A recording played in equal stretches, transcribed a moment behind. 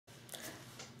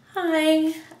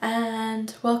Hi,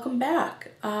 and welcome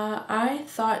back. I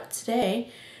thought today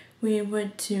we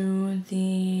would do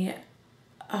the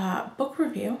book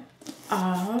review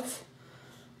of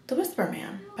The Whisper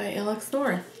Man by Alex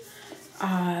North.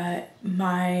 The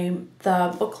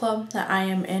book club that I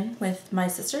am in with my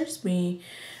sisters, we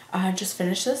just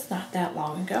finished this not that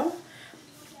long ago.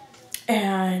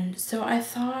 And so I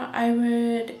thought I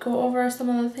would go over some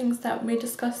of the things that we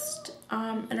discussed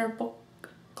in our book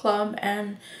club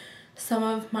and some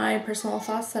of my personal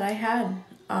thoughts that I had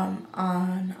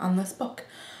on this book.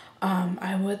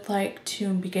 I would like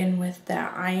to begin with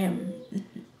that I am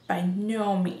by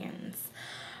no means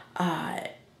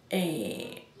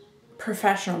a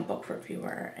professional book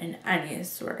reviewer in any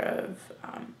sort of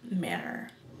manner.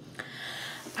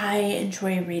 I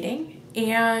enjoy reading,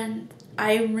 and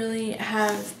I really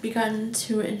have begun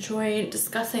to enjoy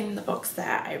discussing the books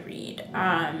that I read.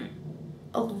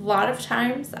 A lot of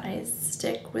times I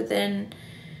stick within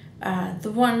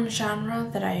the one genre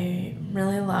that I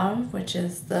really love, which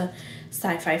is the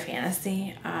sci-fi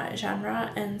fantasy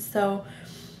genre, and so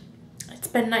it's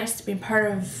been nice to be part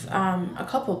of a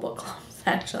couple book clubs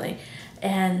actually,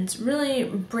 and really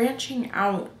branching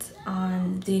out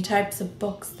on the types of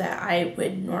books that I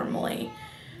would normally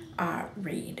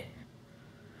read.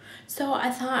 So I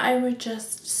thought I would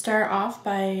just start off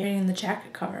by reading the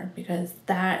jacket cover, because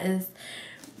that is,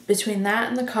 between that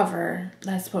and the cover,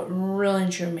 that's what really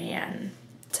drew me in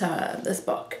to this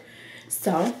book.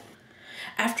 So,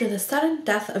 after the sudden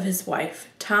death of his wife,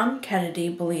 Tom Kennedy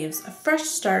believes a fresh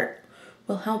start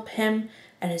will help him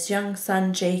and his young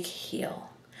son Jake heal.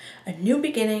 A new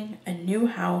beginning, a new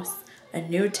house, a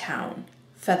new town,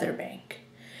 Featherbank.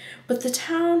 But the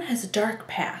town has a dark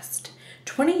past.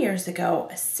 20 years ago,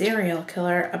 a serial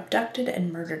killer abducted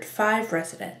and murdered 5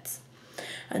 residents.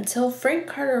 Until Frank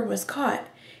Carter was caught,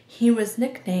 he was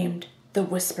nicknamed the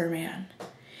Whisper Man.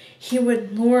 He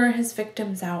would lure his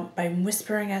victims out by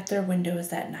whispering at their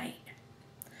windows at night.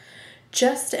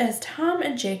 Just as Tom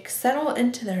and Jake settle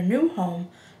into their new home,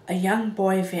 a young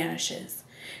boy vanishes.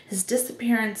 His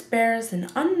disappearance bears an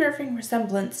unnerving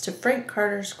resemblance to Frank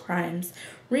Carter's crimes,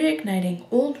 reigniting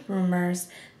old rumors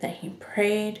that he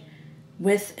preyed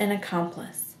with an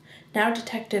accomplice. Now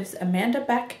detectives Amanda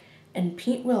Beck and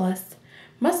Pete Willis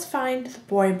must find the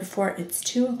boy before it's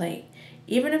too late,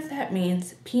 even if that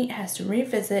means Pete has to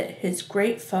revisit his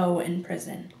great foe in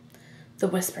prison, the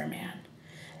Whisper Man.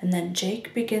 And then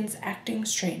Jake begins acting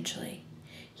strangely.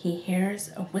 He hears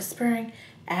a whispering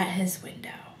at his window.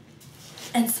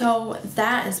 And so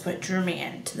that is what drew me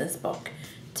into this book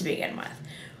to begin with.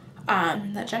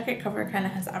 That jacket cover kind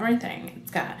of has everything. It's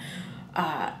got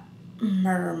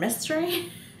murder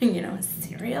mystery,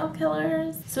 serial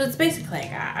killers. So it's basically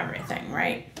got everything,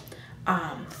 right?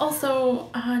 Also,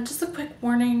 just a quick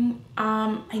warning,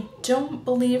 I don't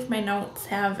believe my notes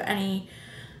have any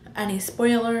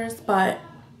spoilers, but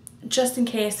just in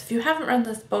case, if you haven't read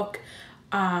this book,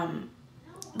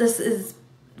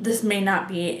 this may not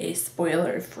be a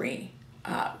spoiler-free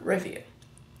review.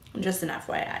 Just an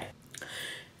FYI.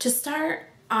 To start,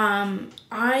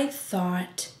 I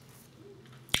thought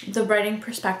the writing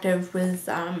perspective was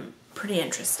pretty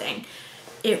interesting.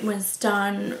 It was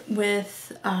done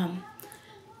with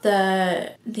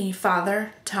the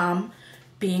father, Tom,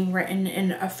 being written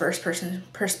in a first-person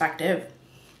perspective,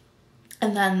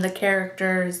 and then the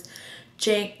characters,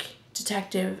 Jake,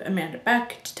 Detective Amanda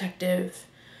Beck, Detective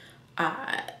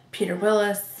Pete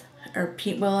Willis,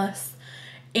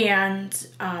 and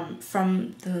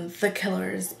from the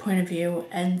killer's point of view,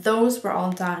 and those were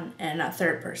all done in a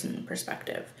third-person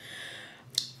perspective.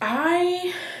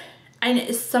 I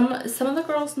know some of the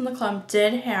girls in the club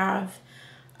did have,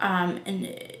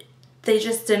 and they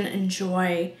just didn't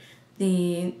enjoy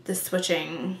the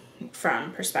switching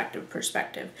from perspective to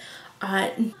perspective.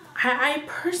 I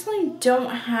personally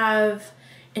don't have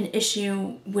an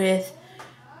issue with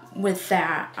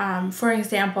that. For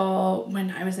example,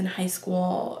 when I was in high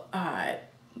school,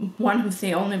 one of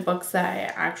the only books that I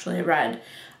actually read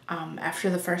after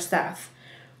the first death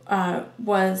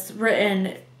was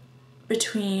written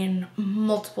between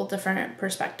multiple different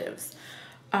perspectives,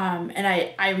 and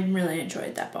I really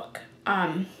enjoyed that book.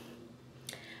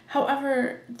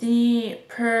 However, the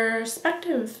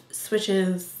perspective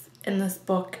switches in this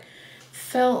book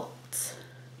felt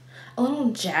a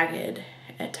little jagged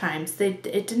at times. It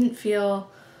didn't feel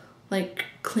like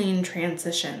clean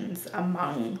transitions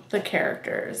among the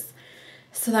characters.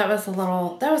 So that was a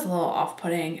little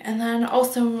off-putting. And then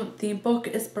also the book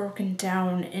is broken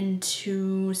down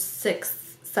into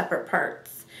 6 separate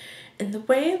parts. And the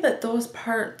way that those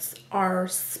parts are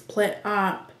split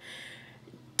up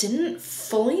didn't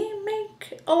fully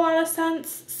make a lot of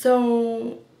sense.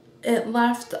 So it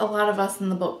left a lot of us in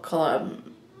the book club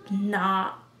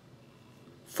not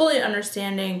fully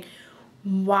understanding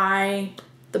why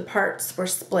the parts were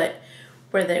split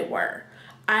where they were.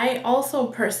 I also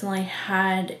personally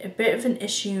had a bit of an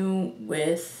issue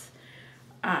with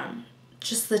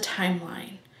just the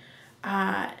timeline.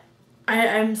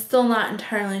 I'm still not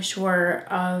entirely sure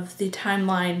of the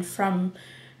timeline from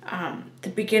the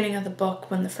beginning of the book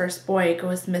when the first boy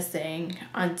goes missing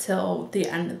until the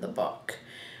end of the book.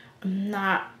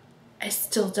 I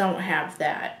still don't have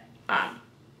that.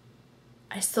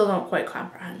 I still don't quite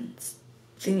comprehend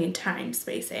the time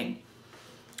spacing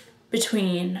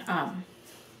between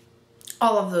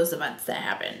all of those events that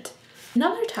happened.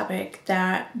 Another topic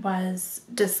that was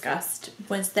discussed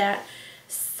was that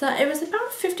it was about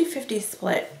a 50-50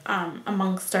 split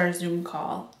amongst our Zoom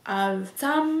call.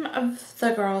 Some of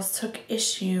the girls took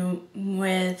issue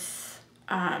with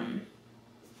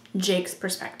Jake's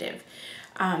perspective.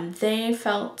 They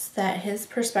felt that his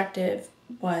perspective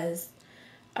was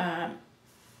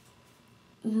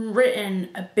written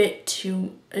a bit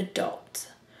too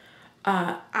adult.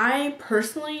 I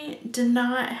personally did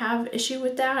not have issue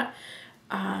with that,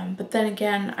 but then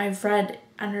again, I've read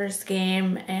Ender's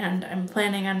Game, and I'm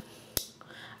planning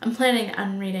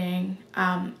on reading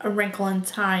A Wrinkle in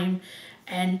Time,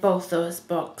 and both those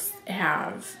books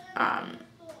have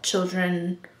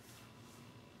children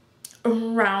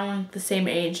around the same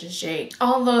age as Jake.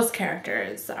 All those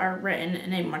characters are written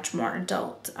in a much more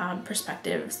adult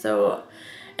perspective. So,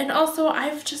 and also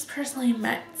I've just personally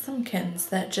met some kids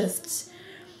that just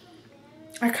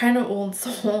are kind of old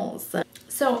souls.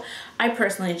 So I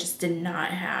personally just did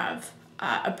not have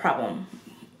a problem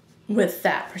with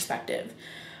that perspective.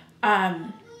 I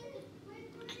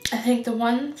think the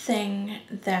one thing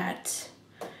that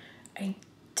I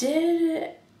did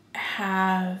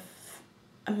have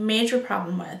a major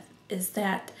problem with is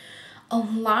that a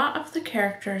lot of the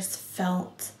characters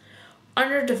felt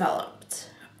underdeveloped.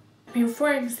 I mean,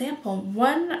 for example,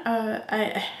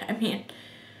 I mean,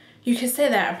 you could say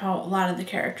that about a lot of the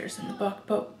characters in the book,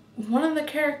 but one of the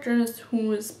characters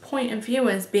whose point of view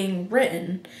is being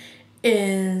written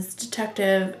is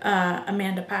Detective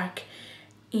Amanda Peck,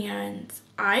 and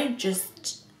I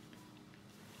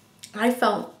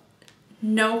felt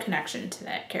no connection to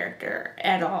that character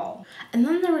at all. And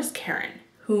then there was Karen,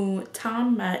 who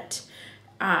Tom met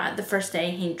the first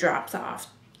day he drops off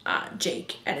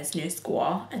Jake at his new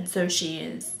school, and so she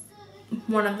is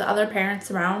one of the other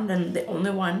parents around and the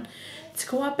only one to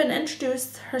go up and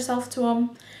introduce herself to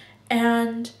him,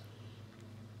 and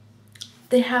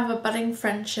they have a budding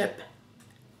friendship,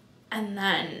 and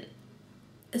then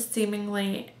a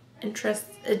seemingly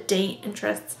date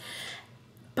interests,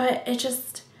 but it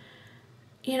just,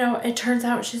 you know, it turns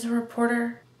out she's a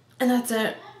reporter, and that's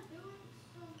it.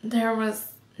 There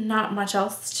was not much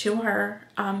else to her.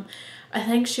 I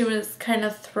think she was kind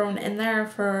of thrown in there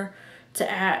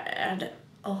to add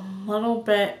a little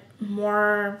bit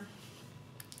more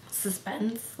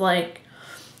suspense. Like,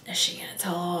 is she gonna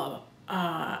tell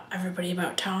everybody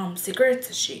about Tom's secrets?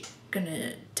 Is she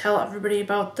gonna tell everybody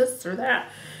about this or that?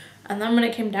 And then when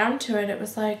it came down to it, it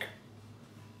was like,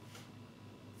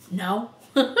 no.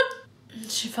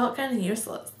 She felt kind of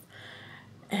useless.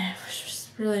 It was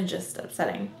really just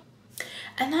upsetting.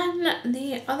 And then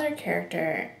the other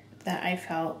character that I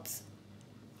felt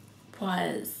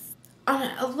was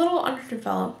a little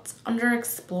underdeveloped,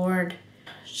 underexplored,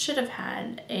 should have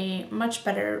had a much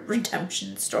better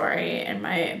redemption story, in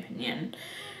my opinion,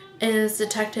 is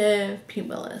Detective Pete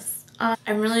Willis.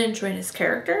 I really enjoyed his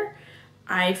character.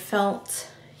 I felt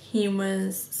he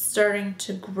was starting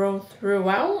to grow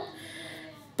throughout,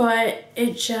 but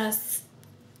it just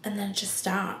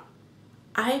stopped.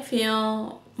 I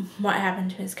feel what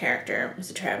happened to his character was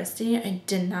a travesty. I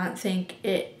did not think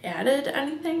it added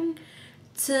anything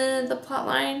to the plot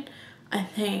line. I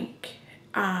think,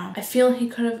 I feel he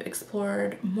could have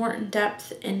explored more in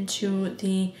depth into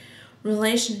the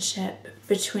relationship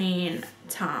between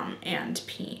Tom and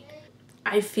Pete.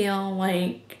 I feel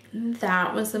like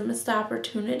that was a missed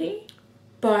opportunity,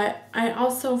 but I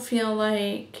also feel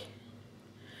like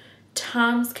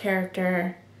Tom's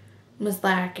character was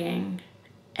lacking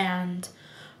and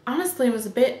honestly was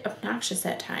a bit obnoxious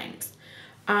at times.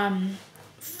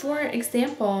 For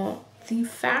example, the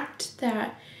fact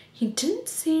that he didn't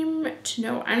seem to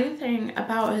know anything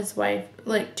about his wife,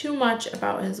 like too much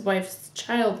about his wife's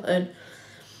childhood,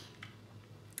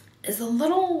 is a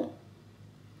little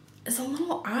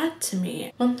odd to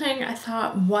me. One thing I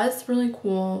thought was really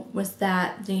cool was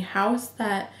that the house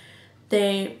that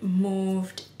they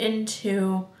moved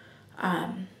into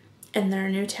in their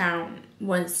new town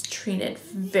was treated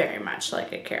very much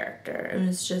like a character.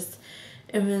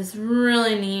 It was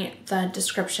really neat, the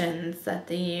descriptions that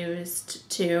they used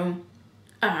to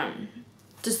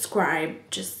describe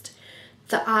just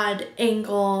the odd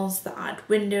angles, the odd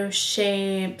window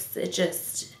shapes,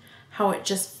 how it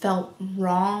just felt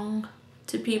wrong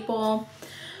to people.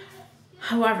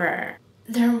 However,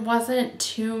 there wasn't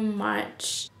too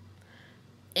much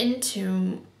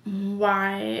into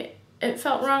why it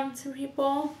felt wrong to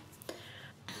people.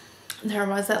 There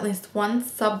was at least one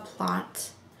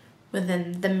subplot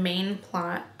within the main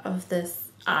plot of this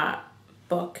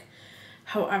book.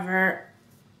 However,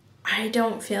 I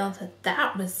don't feel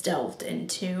that was delved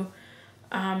into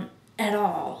at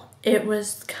all. It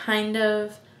was kind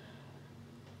of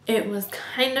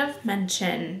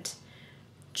mentioned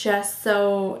just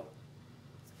so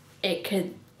it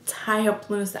could tie up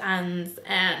loose ends,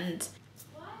 and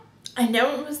I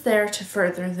know it was there to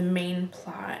further the main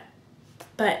plot,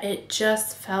 but it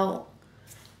just felt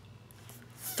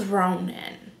thrown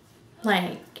in.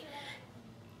 Like,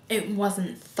 it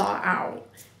wasn't thought out.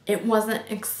 It wasn't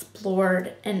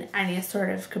explored in any sort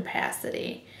of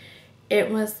capacity. It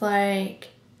was like,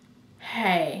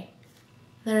 hey,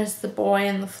 there's the boy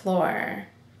on the floor.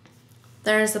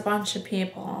 There's a bunch of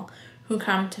people who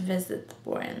come to visit the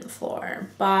boy on the floor,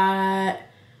 but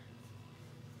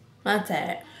that's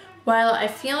it. While I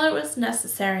feel it was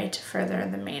necessary to further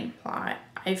the main plot,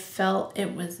 I felt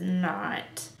it was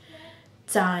not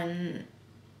done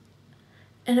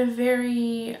in a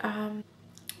very, I'm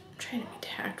trying to be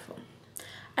tactful.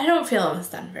 I don't feel it was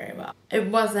done very well. It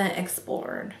wasn't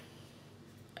explored,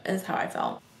 is how I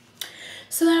felt.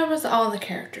 So that was all the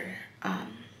character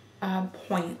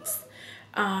points.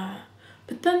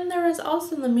 But then there was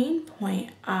also the main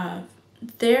point of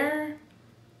there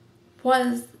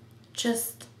was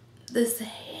just this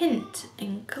hint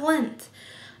and glint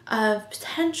of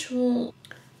potential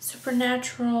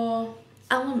supernatural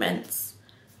elements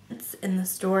in the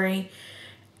story,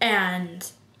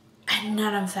 and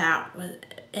none of that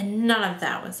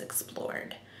was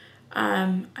explored.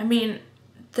 I mean,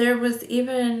 there was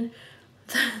even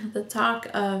the talk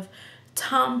of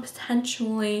Tom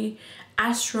potentially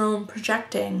astral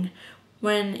projecting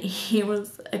when he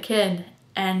was a kid,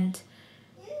 and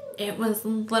it was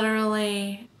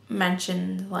literally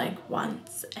mentioned like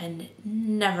once and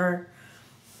never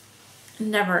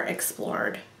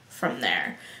explored from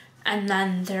there. And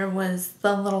then there was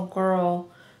the little girl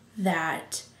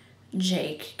that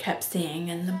Jake kept seeing,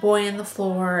 and the boy on the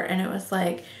floor, and it was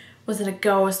like, was it a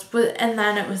ghost? And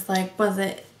then it was like, was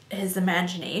it his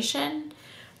imagination?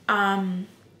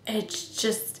 It's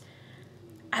just,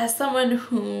 as someone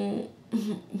who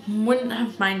wouldn't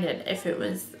have minded if it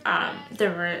was,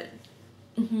 there were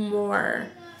more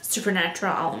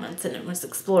supernatural elements and it was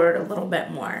explored a little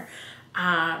bit more,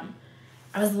 I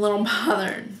was a little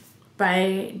bothered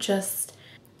by just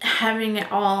having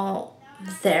it all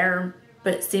there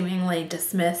but seemingly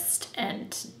dismissed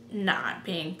and not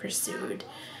being pursued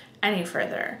any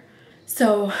further.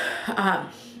 So that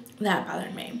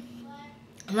bothered me.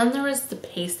 And then there was the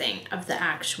pacing of the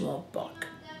actual book.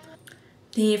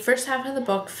 The first half of the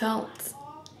book felt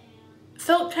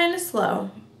kind of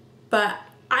slow, but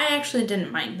I actually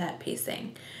didn't mind that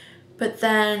pacing. But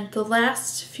then the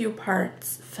last few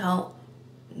parts felt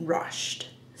rushed,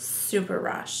 super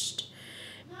rushed.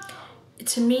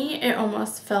 To me, it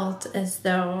almost felt as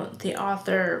though the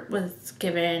author was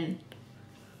given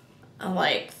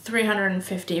like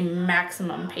 350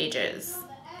 maximum pages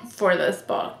for this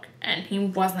book, and he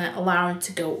wasn't allowed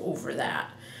to go over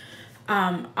that.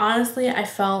 Honestly, I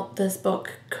felt this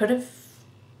book could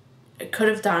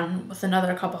have done with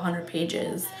another couple hundred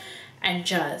pages and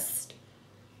just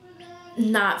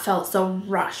not felt so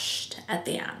rushed at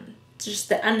the end. Just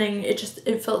the ending,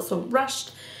 it felt so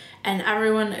rushed, and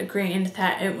everyone agreed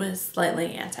that it was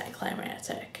slightly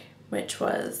anticlimactic, which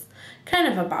was kind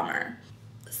of a bummer.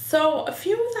 So a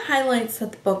few of the highlights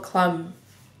that the book club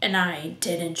and I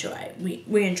did enjoy.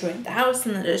 We enjoyed the house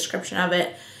and the description of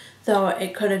it, though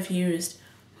it could have used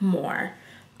more.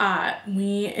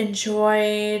 We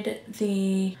enjoyed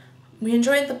the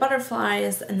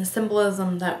butterflies and the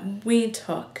symbolism that we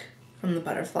took from the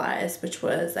butterflies, which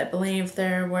was, I believe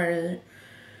there were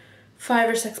 5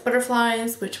 or 6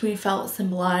 butterflies, which we felt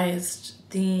symbolized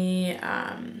the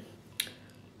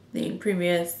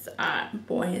previous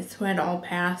boys who had all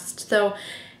passed. So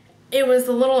it was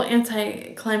a little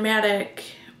anticlimactic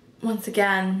once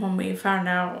again when we found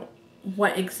out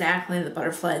what exactly the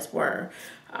butterflies were.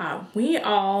 We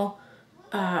all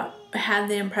had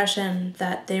the impression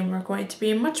that they were going to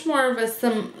be much more of a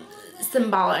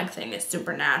symbolic thing, a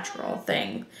supernatural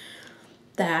thing.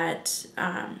 that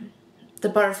the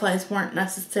butterflies weren't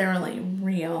necessarily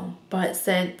real, but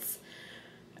since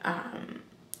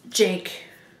Jake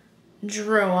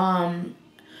drew them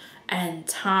and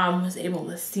Tom was able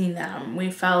to see them,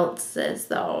 we felt as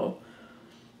though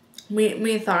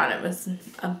we thought it was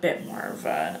a bit more of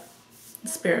a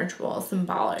spiritual,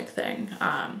 symbolic thing.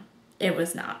 It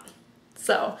was not.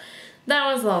 So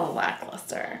that was a little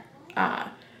lackluster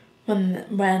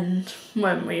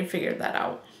when we figured that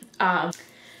out.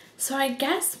 So I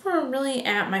guess we're really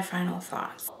at my final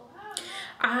thoughts.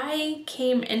 I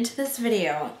came into this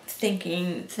video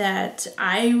thinking that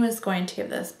I was going to give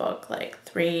this book like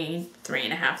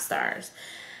 3.5 stars.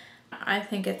 I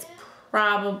think it's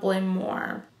probably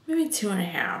more, maybe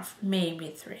 2.5, maybe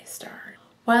 3 stars.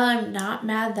 While I'm not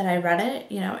mad that I read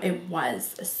it, you know, it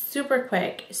was a super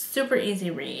quick, super easy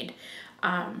read.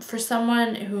 For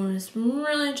someone who's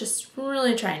really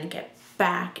trying to get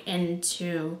back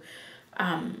into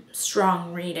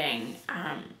strong reading,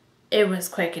 it was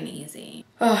quick and easy.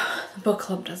 Oh, the book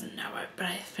club doesn't know it, but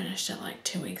I finished it like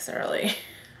 2 weeks early.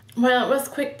 While it was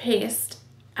quick paced,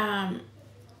 I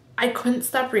couldn't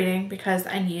stop reading because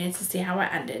I needed to see how it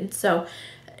ended. So,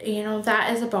 you know,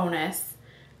 that is a bonus.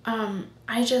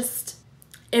 I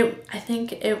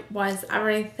think it was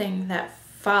everything that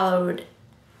followed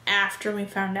after we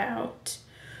found out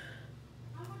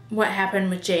what happened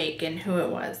with Jake and who it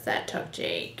was that took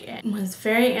Jake. It was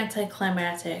very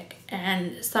anticlimactic,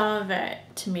 and some of it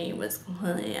to me was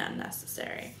completely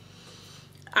unnecessary.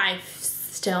 I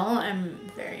still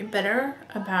am very bitter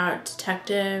about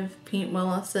Detective Pete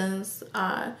Willis's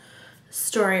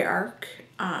story arc.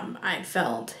 I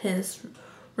felt his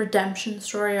redemption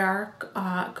story arc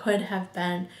could have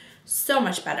been so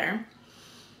much better.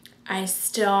 I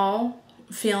still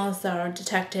feel as though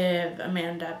Detective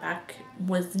Amanda Beck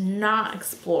was not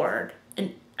explored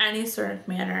in any sort of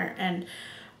manner, and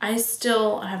I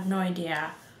still have no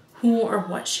idea who or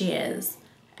what she is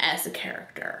as a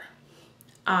character.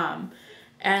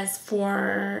 As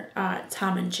for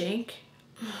Tom and Jake,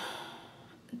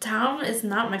 Tom is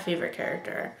not my favorite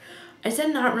character. I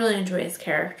did not really enjoy his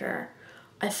character.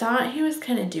 I thought he was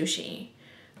kind of douchey.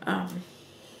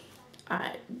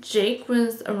 Jake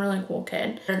was a really cool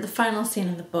kid. The final scene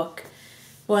of the book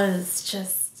was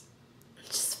just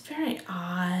very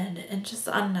odd and just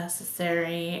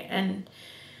unnecessary, and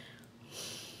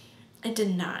I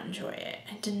did not enjoy it.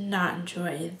 I did not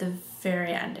enjoy the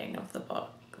very ending of the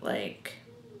book. Like,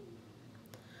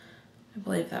 I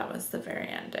believe that was the very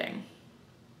ending.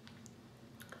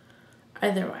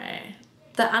 Either way,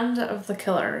 the end of the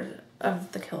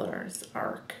killer's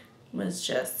arc was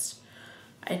just,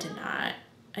 I did not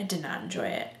enjoy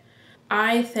it.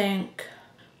 I think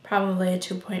probably a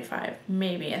 2.5,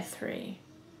 maybe a 3.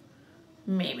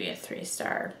 Maybe a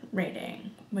 3-star rating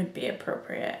would be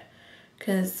appropriate.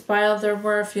 Because while there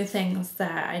were a few things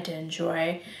that I did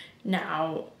enjoy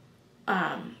now,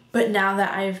 but now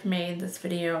that I've made this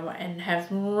video and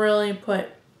have really put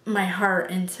my heart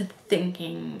into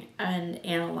thinking and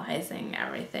analyzing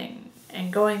everything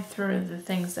and going through the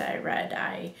things that I read,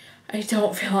 I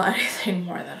don't feel anything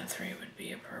more than a 3 would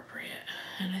be appropriate.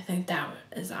 And I think that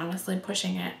is honestly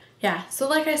pushing it. Yeah, so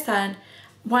like I said,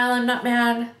 while I'm not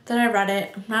mad that I read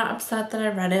it, I'm not upset that I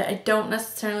read it, I don't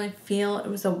necessarily feel it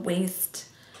was a waste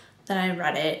that I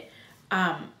read it.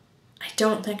 I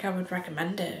don't think I would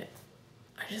recommend it.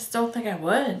 I just don't think I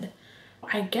would.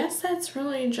 I guess that's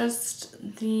really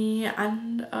just the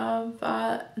end of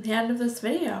this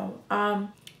video.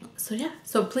 So yeah,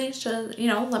 so please just, you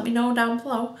know, let me know down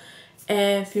below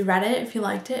if you read it, if you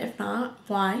liked it, if not,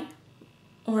 why,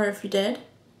 or if you did,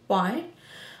 why.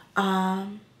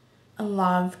 I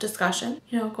love discussion.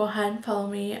 You know, go ahead and follow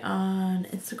me on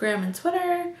Instagram and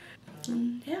Twitter.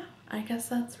 And yeah, I guess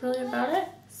that's really about it.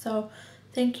 So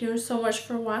thank you so much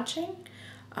for watching.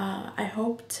 I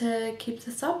hope to keep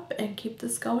this up and keep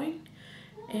this going.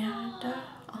 And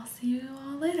I'll see you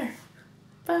all later.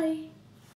 Bye.